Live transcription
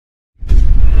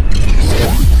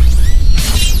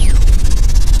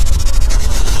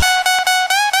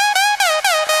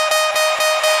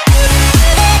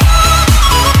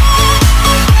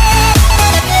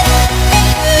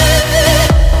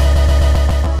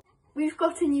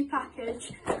got a new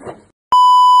package.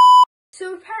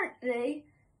 So apparently,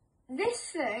 this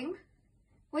thing,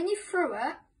 when you throw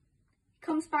it, it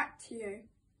comes back to you.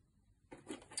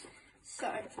 So,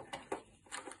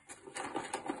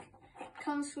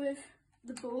 comes with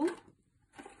the ball,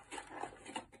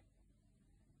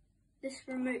 this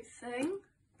remote thing,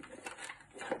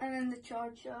 and then the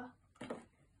charger.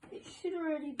 It should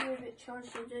already be a bit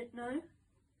charged, I don't know.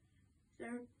 Is there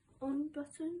an on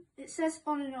button? It says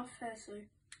on and off here, so.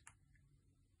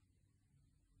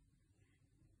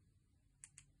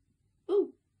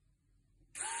 Ooh!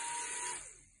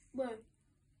 Whoa.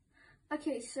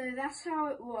 Okay, so that's how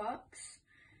it works.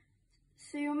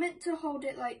 So you're meant to hold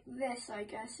it like this, I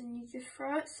guess, and you just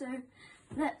throw it. So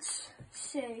let's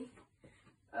see.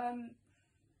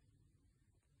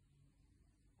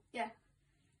 Yeah.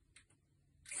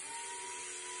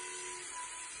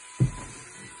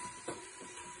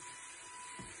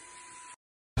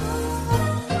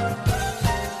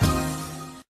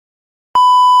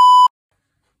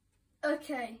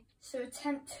 Okay, so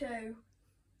attempt 2.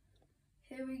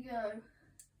 Here we go.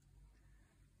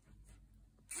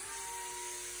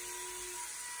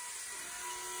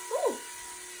 Ooh.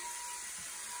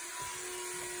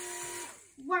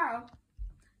 Wow.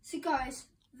 So guys,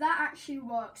 that actually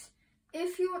works.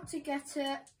 If you want to get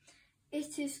it,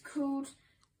 it is called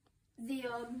the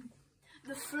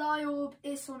Fly Orb.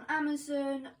 It's on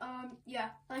Amazon. Yeah,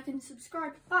 like and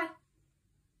subscribe. Bye.